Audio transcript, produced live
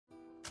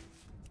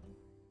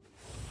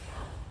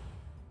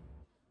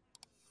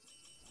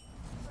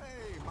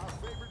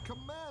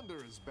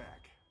Thunder is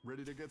back.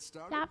 Ready to get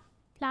started? Plop,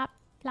 plop,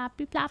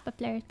 ploppy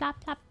ploppapler. Plop,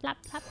 plop, plop,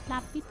 plop,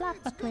 ploppy It's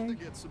good to ploppapler.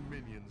 get some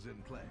minions in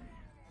play.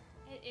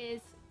 It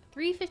is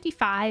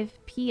 3:55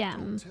 p.m.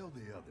 Don't tell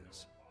the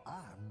others. I'm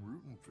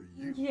rooting for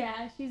you.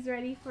 Yeah, she's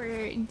ready for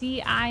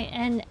DINNER.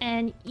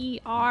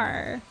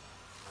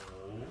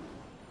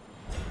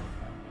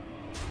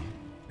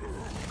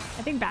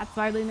 I think that's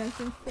why Luna's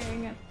been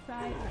staring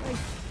outside, like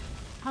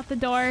out the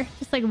door,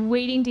 just like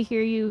waiting to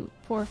hear you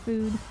pour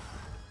food.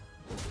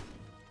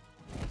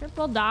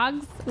 Triple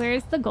dogs,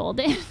 where's the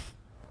golden?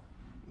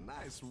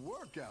 Nice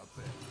work out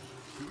there.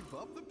 Keep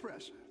up the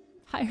pressure.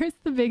 Iris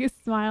the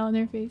biggest smile on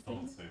her face.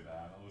 Don't say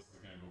that. Alyssa's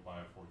gonna go buy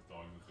a fourth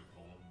dog that's a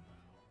golden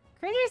now.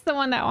 Critter's the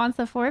one that wants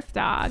a fourth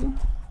dog.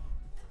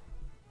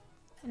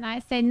 And I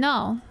say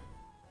no.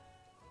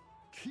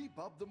 Keep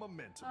up the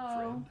momentum, Oh.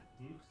 friend.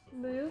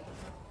 Luke?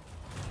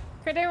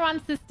 Critter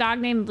wants this dog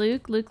named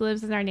Luke. Luke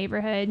lives in our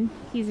neighborhood.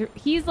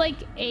 He's like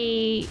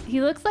he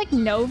looks like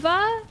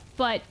Nova,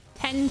 but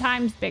 10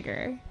 times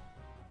bigger.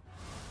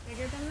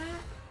 Bigger than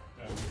that?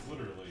 Yeah, he's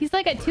literally. He's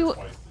like a two.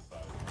 Twice the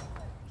size.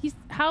 He's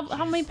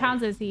how many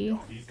pounds is he?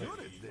 He's like Good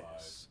at 85, 90.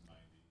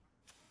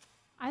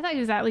 I thought he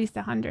was at least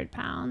 100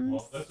 pounds.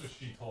 Well, that's what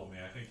she told me.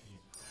 I think he's.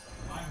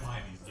 In my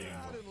mind, he's getting.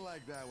 I didn't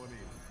like that one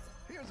either.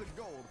 Here's a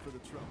gold for the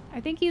trouble. I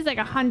think he's like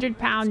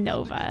 100-pound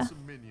Nova.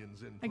 Some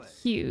minions in Like play.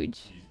 huge.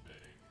 He's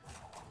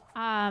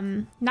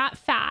big. Not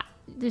fat,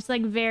 just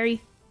like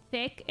very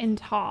thick and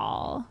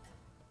tall.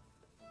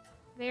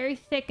 Very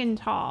thick and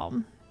tall.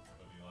 But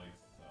he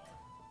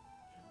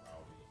likes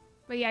rowdy.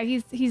 But yeah,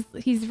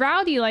 he's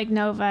rowdy like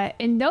Nova,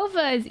 and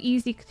Nova is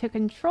easy to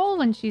control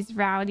when she's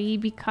rowdy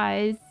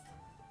because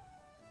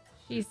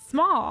she's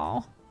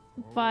small.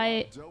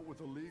 But Dealt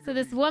with a league so of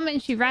this evil. woman,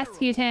 she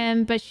rescued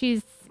him, but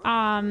she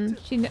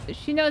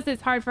knows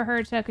it's hard for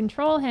her to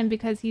control him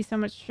because he's so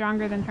much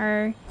stronger than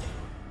her.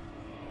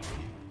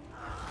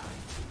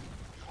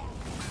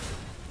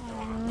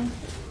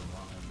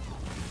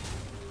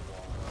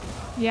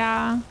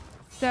 Yeah,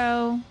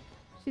 so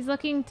she's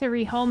looking to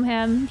rehome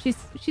him.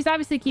 She's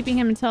obviously keeping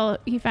him until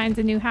he finds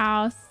a new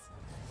house.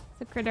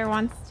 So Critter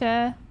wants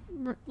to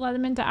let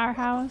him into our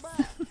house.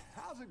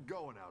 How's it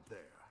going out there?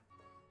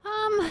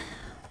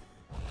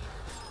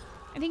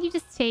 I think you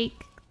just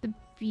take the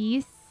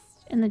beast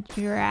and the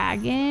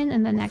dragon,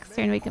 and the next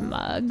turn we can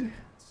mug.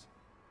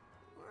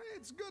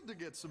 It's good to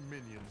get some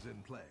minions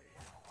in play.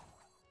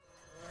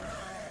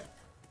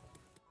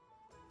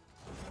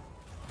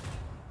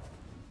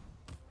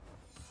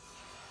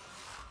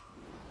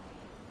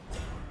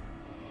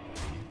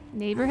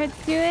 Neighborhoods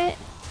do it.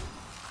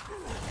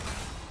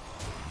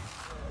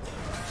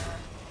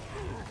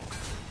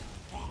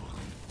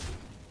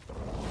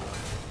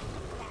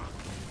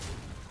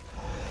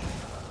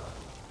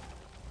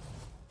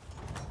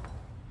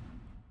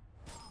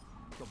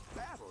 The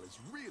battle is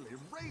really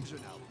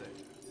raging out there.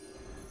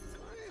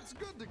 It's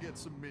good to get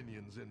some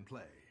minions in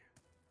play.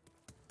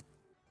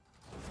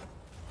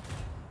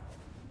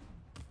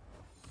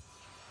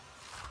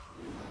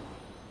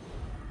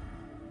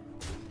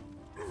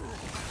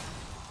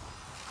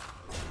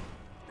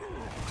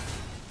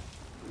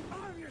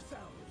 Arm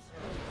yourselves!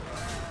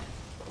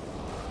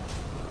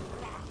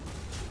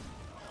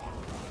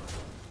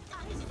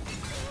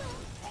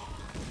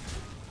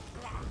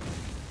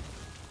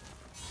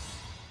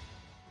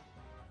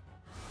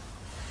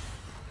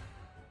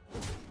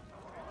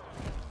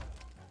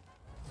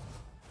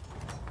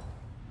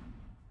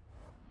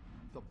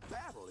 The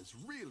battle is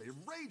really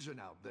raging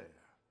out there.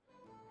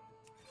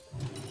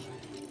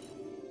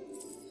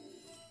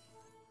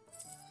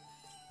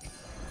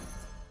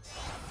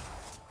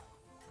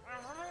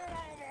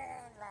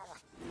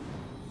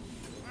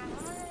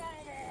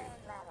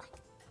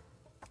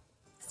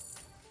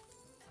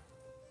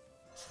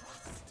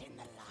 Trust in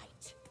the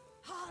light.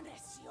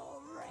 Harness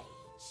your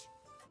rage.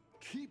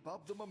 Keep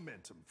up the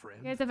momentum, friend.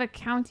 You guys have a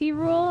county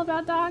rule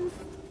about dogs?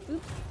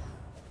 Oops.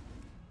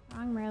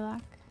 Wrong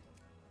Murloc.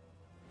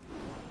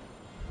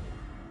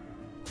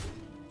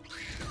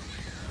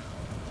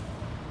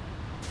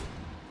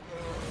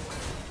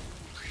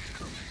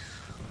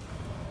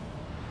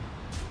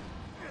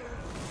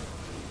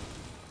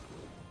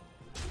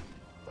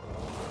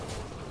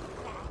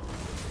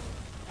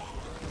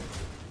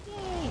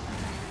 Yay.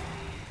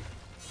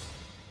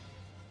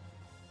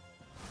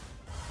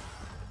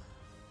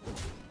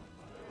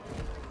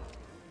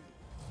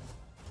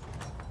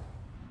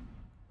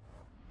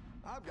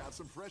 I've got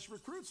some fresh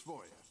recruits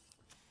for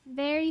you.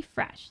 Very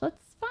fresh.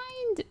 Let's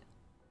find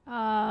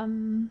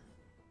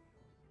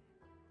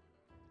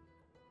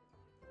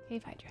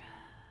Cave Hydra.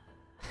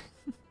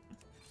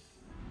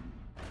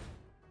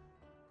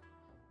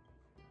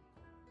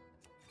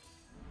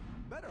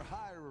 Better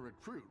hire a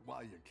recruit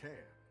while you can.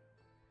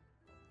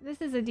 This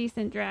is a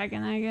decent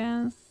dragon, I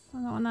guess. I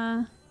don't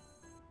wanna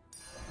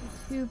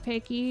be too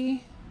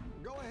picky.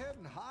 Go ahead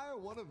and hire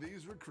one of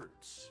these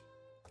recruits.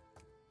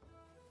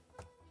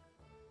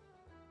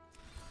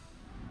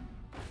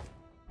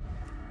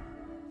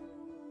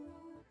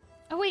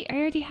 Oh wait, I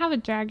already have a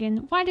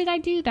dragon. Why did I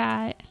do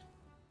that?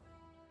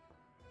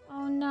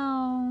 Oh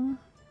no.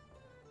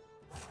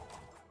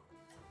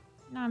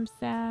 I'm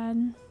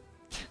sad.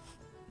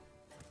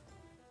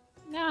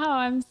 No,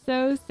 I'm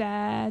so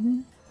sad.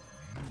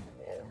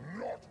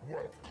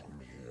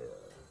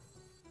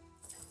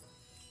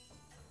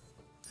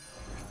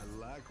 I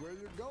like where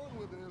you're going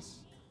with this.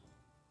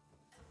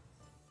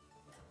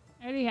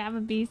 I already have a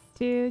beast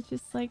too. It's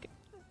just like,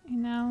 you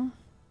know,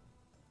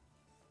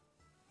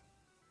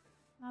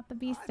 not the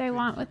beast I think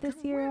want you with this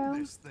can win hero.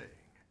 this thing.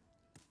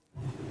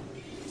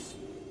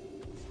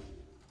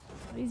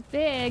 But he's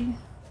big.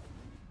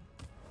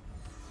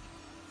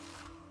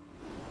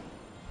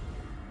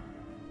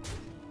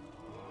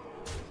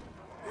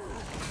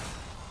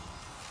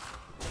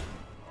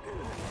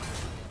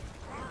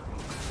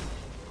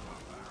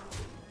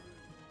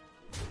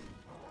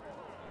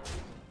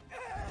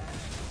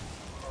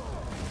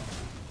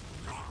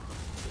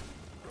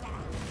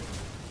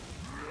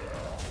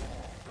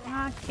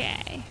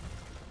 Okay.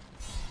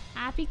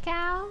 Happy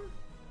cow?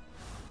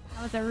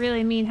 That was a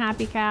really mean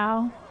happy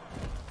cow.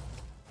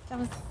 That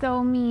was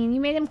so mean.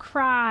 You made him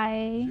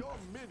cry. Your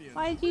minions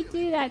Why did you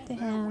really do that to pulled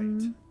their weight.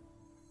 him?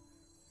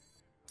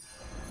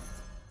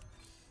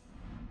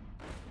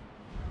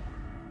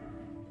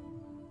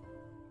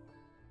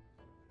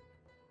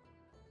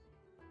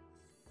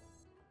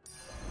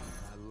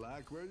 I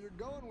like where you're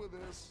going with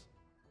this.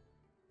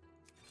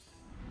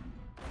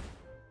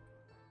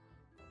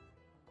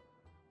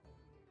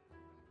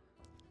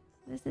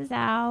 This is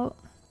out.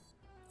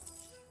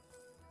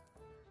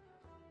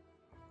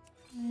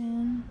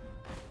 And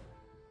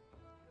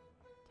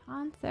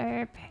taunts are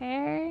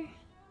repair.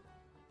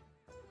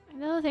 I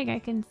don't think I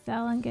can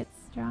sell and get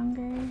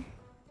stronger.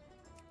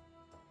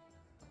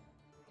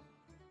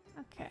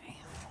 Okay.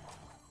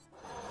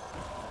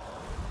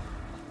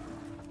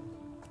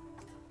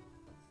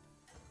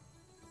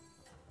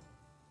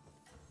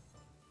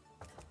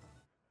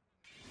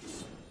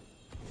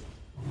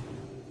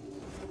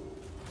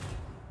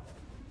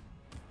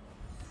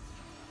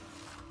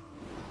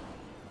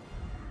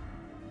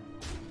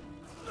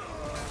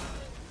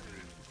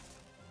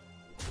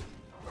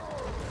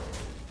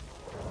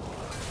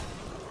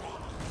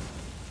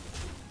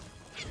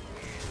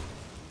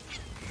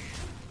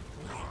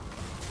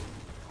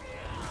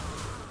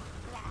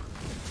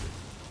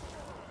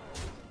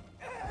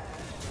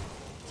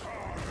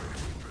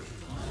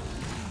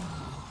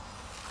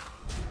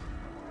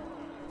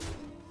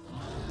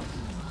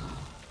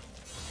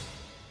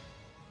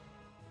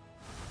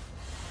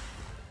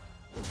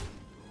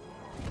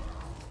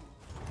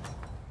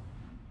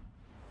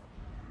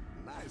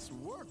 Nice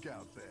work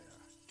out there.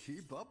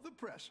 Keep up the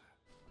pressure.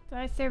 Do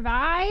I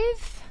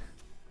survive?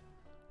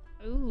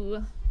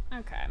 Ooh,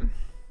 okay.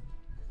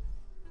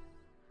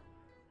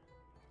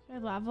 Should I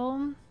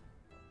level?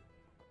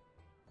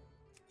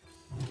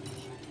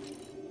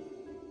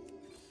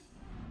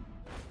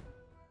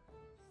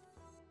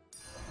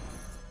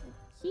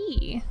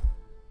 Key.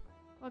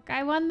 Look,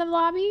 I won the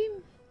lobby.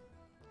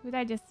 Who'd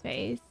I just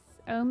face?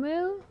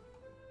 Omu?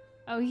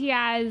 Oh, he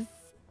has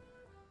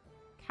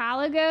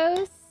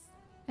Caligos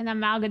and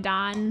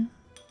Amalgadon.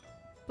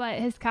 But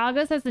his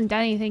Caligos hasn't done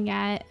anything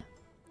yet.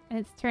 And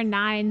it's turn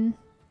 9.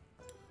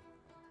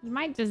 He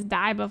might just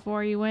die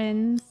before he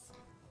wins.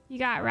 You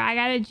got Rag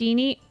out of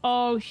Genie.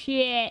 Oh,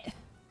 shit.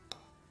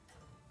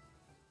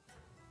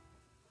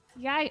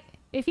 Yeah,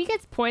 if he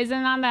gets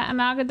poisoned on that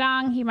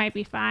Amalgadon, he might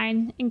be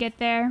fine and get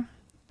there.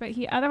 But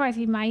otherwise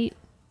he might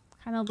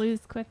kind of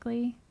lose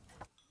quickly.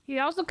 He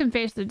also can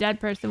face the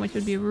dead person, which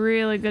would be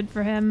really good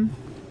for him.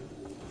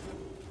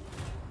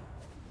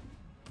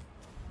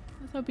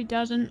 Let's hope he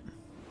doesn't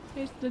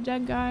face the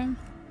dead guy.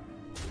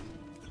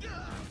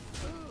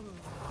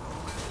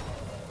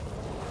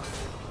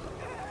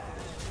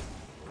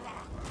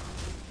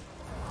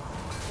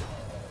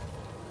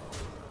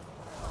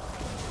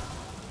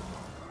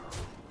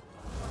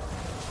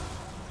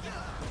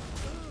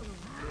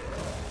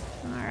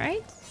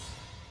 Alright.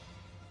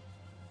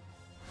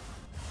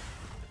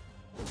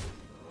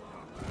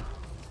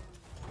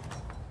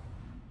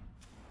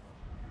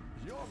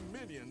 Your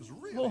minions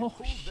really Oh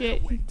pulled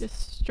shit, their he weight.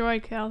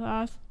 destroyed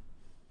Kael'thas.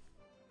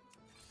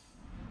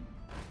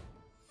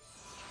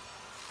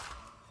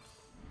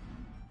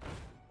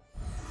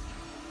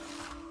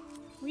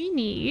 We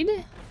need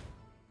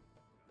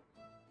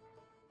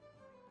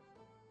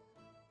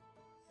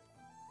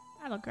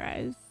battle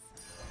cries.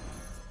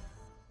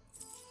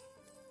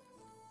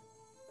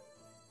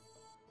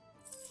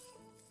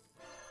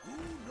 Who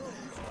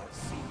knows what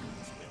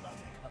secrets will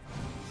uncover?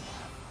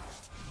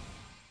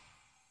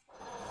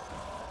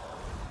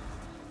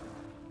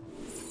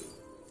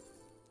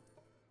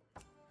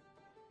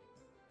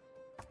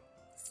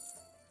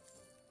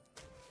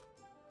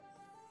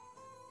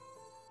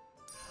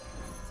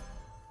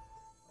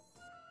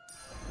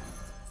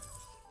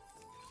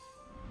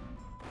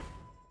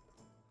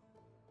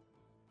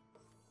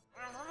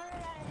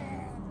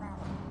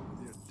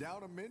 You're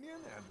down a minion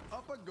and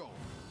up a goal.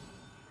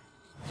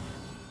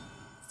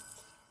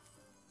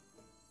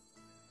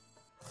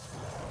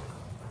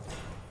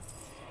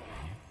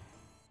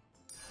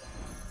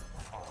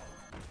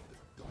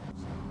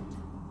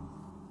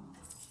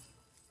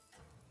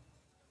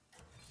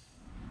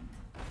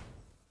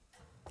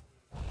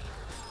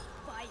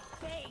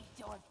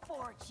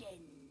 legend.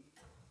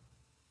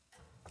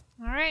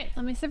 All right,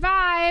 let me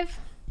survive.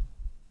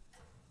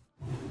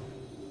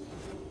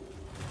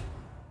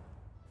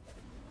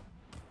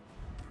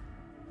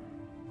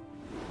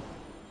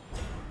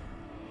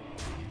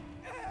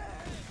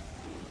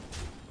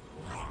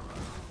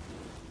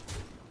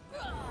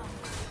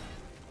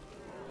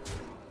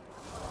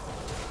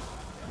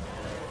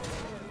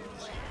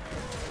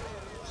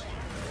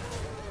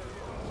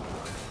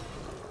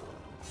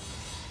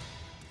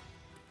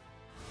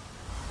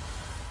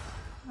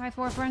 My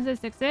 4-4 says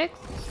 6-6.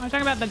 I was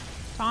talking about the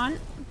taunt,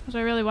 because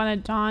I really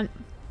wanted taunt.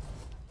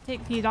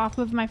 Take these off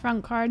with my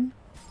front card.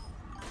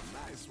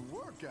 Nice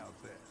work out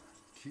there.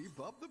 Keep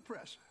up the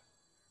pressure.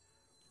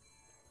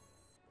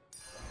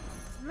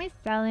 What am I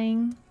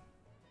selling?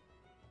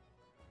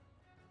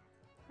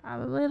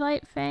 Probably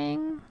Light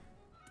Fang.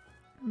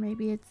 Or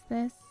maybe it's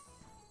this.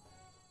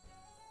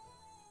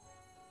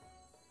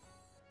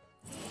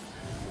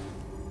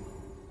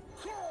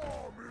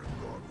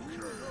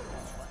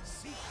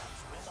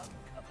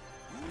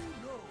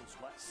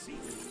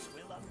 Secrets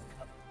will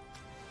uncover.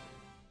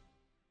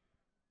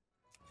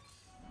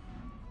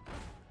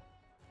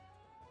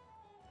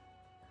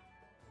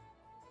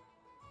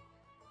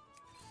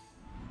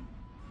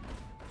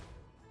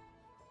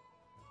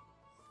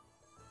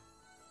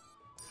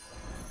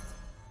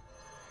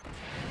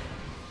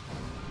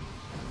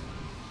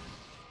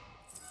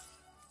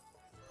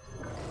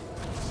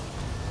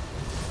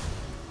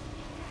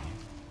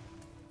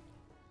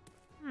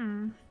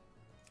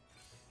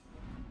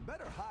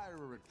 Better hire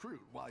a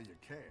recruit while you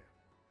can.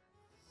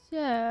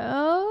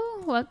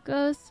 So, what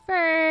goes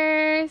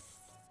first?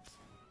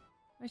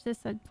 Wish this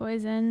said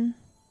poison.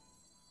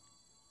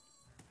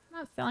 I'm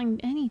not selling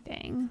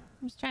anything.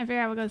 I'm just trying to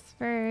figure out what goes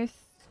first.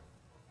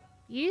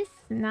 Use?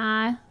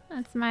 Nah.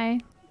 That's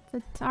my...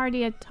 It's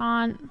already a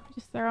taunt.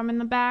 Just throw them in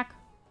the back.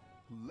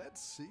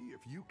 Let's see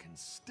if you can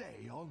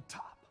stay on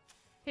top.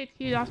 Hit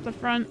cute off the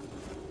front.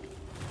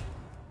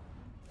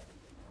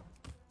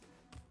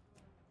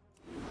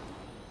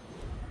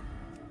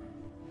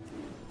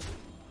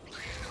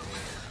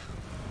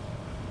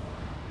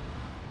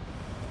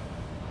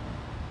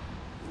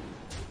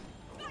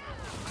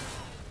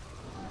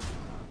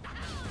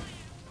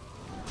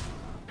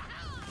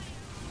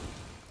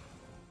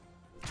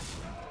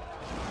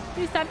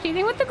 You stop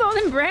cheating with the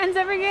golden brands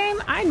every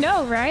game? I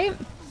know, right?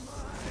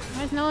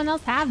 Why does no one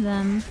else have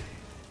them?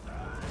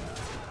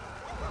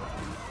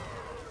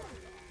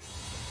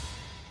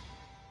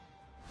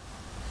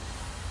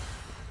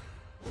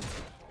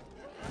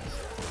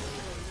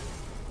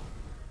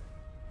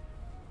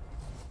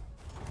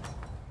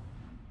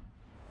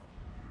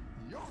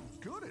 You're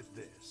good at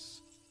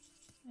this.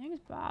 Thanks,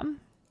 Bob.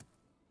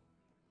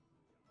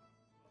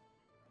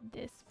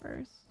 This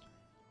first.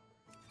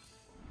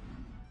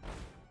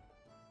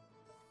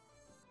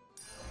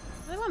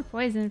 I want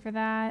poison for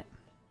that.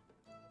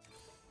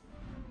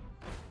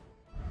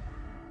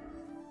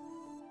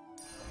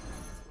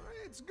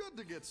 It's good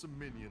to get some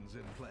minions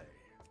in play.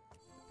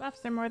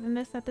 Buffs are more than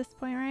this at this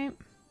point, right?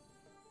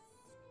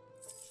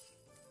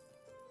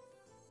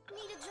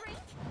 Need a drink?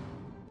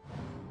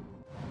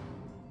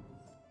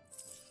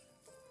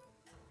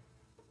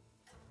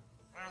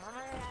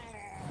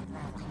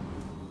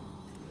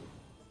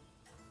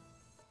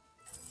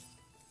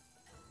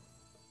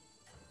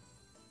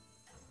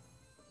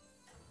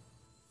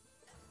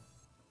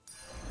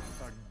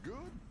 A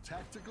good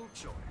tactical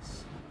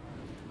choice.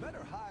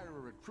 Better hire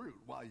a recruit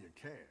while you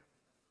can.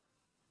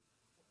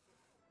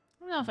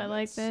 I don't know if I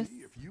like this. See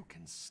if you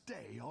can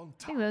stay on I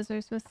top. think those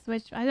are supposed to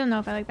switch. I don't know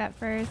if I like that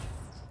first.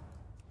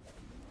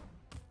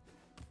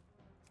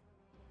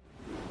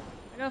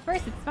 If I go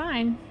first, it's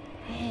fine.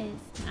 Yes,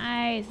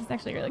 nice. It's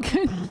actually really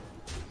good.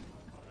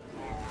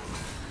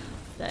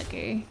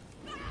 Sucker.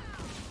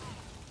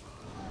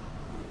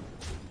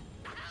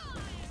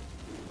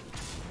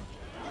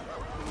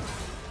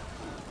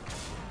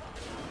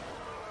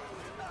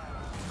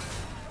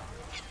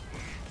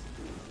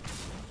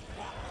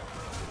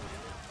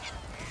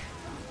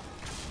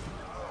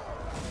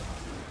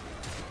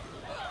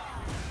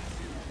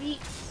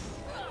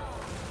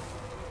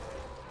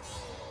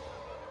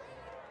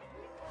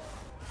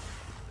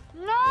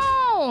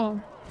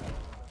 No!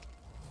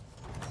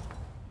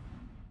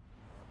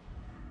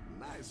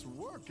 Nice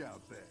work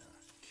out there.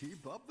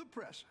 Keep up the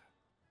pressure.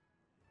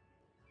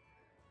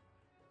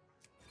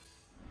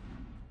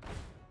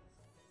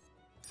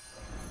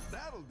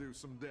 That'll do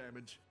some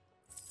damage.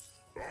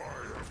 I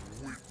have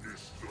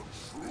witnessed the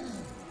true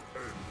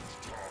end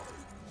time.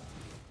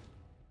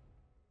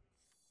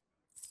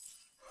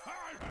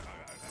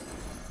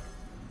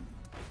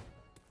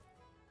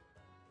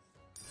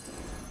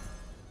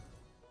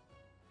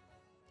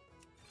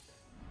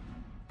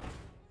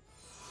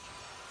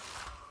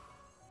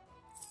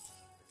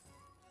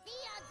 The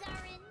odds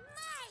are in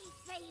my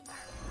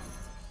favor.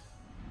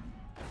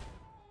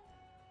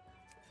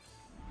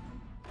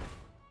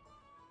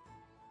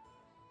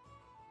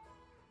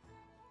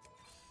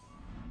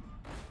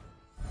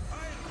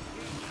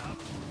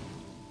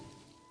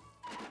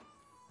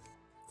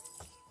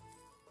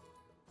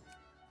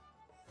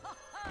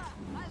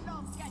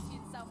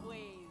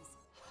 shockwaves.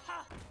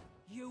 Ha!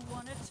 You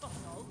want a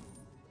tussle?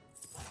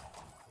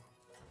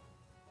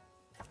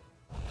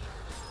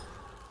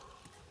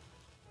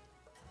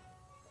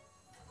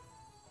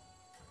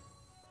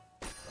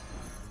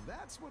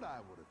 That's what I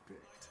would have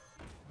picked.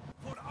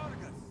 For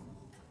Argus!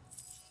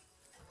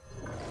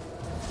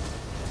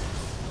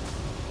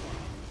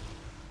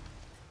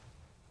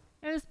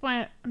 At this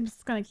point, I'm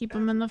just gonna keep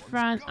him in the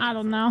front. I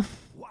don't know.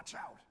 Watch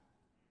out.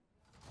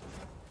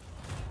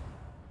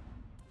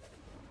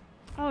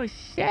 Oh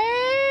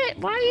shit!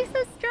 Why are you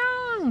so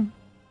strong?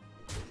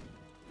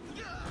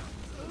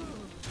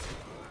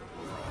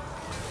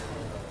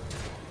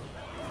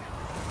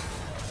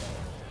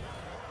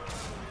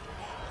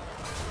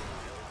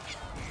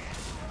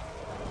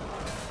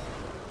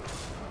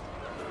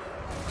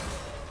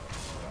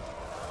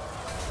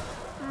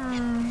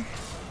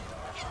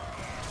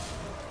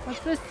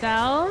 What's the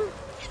cell?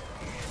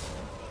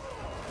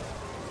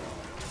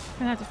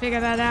 Gonna have to figure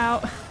that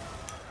out.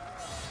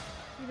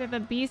 Either the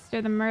beast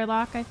or the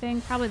murloc, I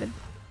think. Probably the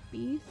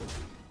beast.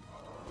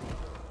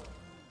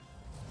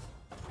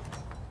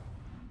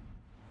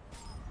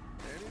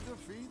 Any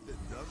defeat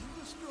that doesn't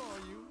destroy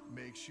you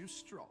makes you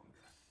stronger.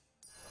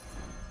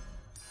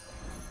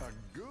 A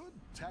good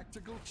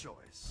tactical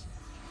choice.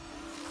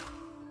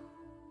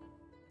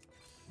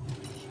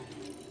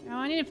 Oh,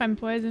 I need to find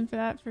poison for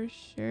that for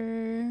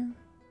sure.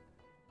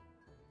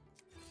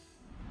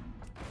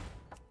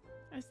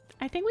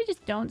 I think we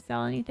just don't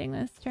sell anything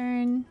this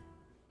turn.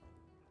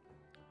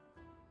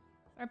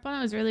 Our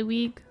opponent was really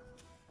weak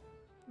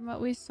from what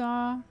we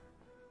saw.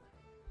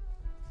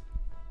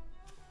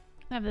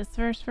 I have this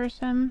first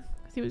him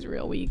because he was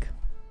real weak.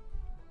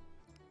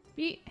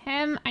 Beat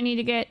him. I need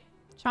to get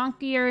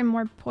chonkier and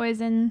more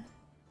poison.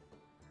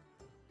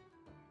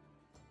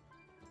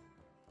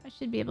 I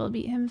should be able to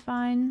beat him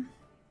fine.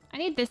 I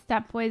need this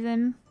step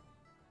poison.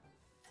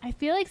 I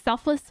feel like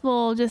Selfless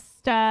will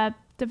just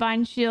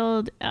Divine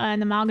Shield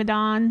and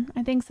Amalgadon.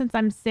 I think since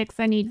I'm 6,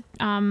 I need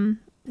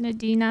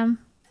Nadina.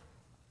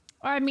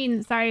 Or I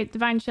mean, sorry,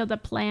 Divine Shield a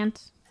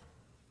plant.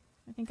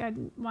 I think I'd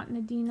want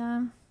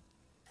Nadina.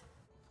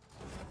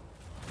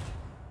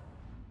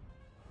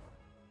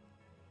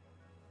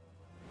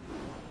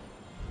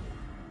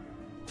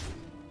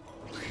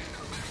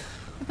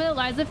 I put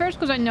Eliza first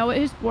because I know what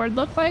his board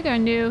looked like. I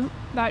knew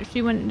that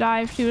she wouldn't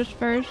die if she was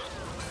first.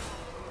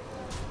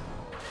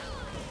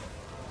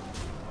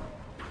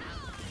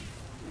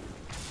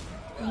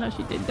 No,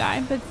 she did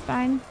die, but it's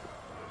fine.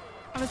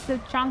 I was so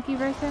chonky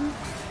versus him.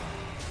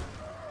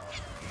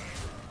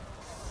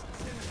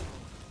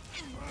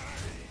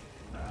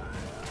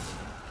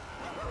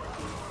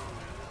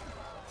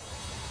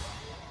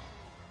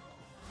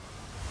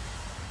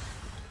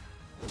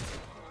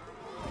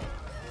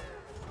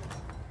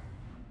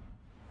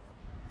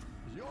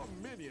 Your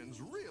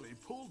minions really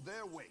pulled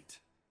their weight.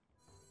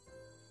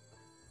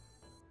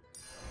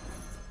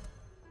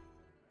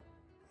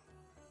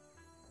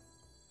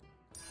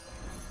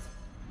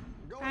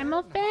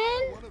 Primal Fin?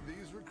 One of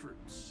these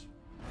recruits.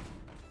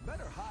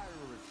 Better hire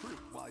a recruit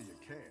while you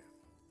can.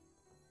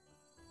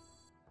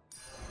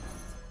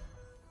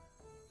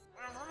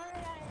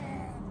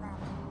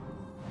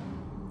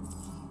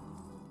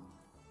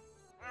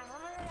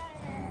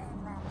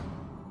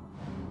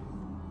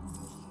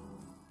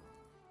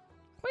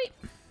 Wait.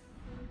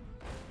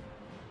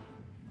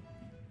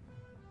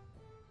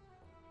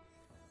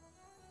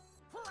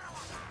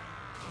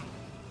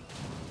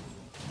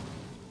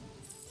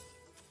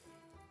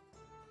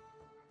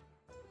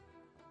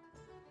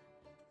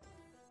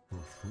 The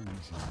frozen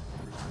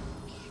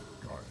winds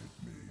guide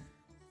me.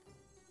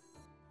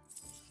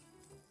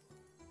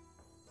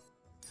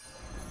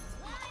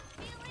 I'm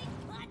feeling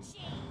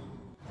punchy.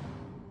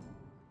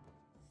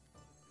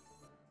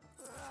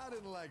 I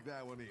didn't like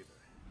that one either.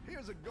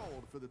 Here's a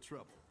gold for the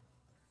trouble.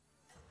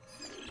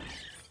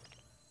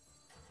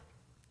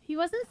 He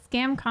wasn't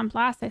scam comp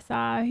last I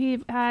saw.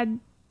 He had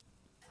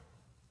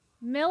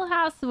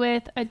Millhouse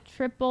with a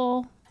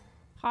triple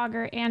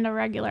hogger and a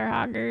regular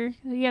hogger.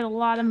 He had a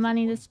lot of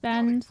money to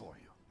spend. For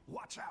you.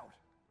 Watch out.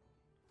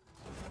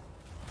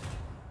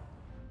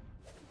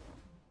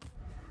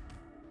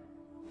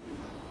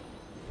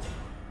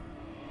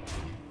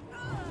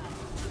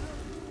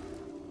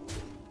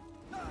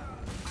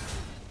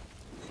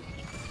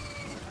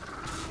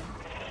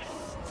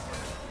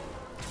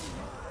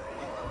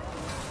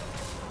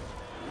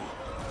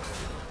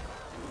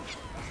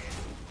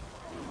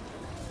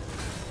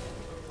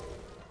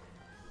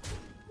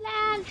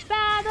 Lance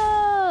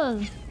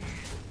battle!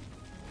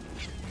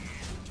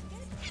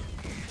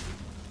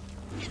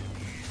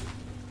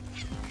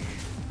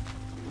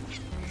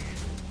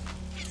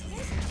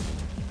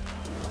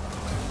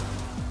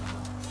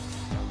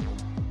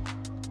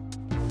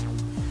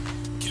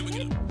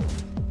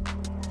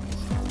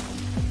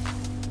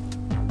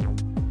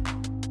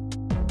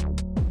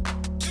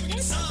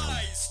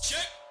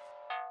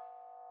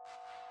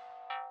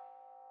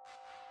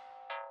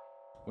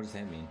 What does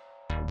that mean?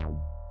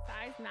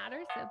 Size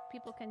matters, so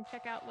people can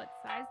check out what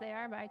size they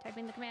are by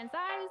typing the command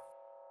size.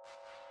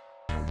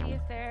 See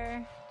if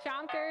they're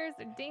chonkers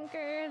or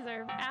dinkers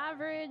or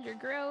average or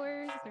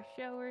growers or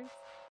showers.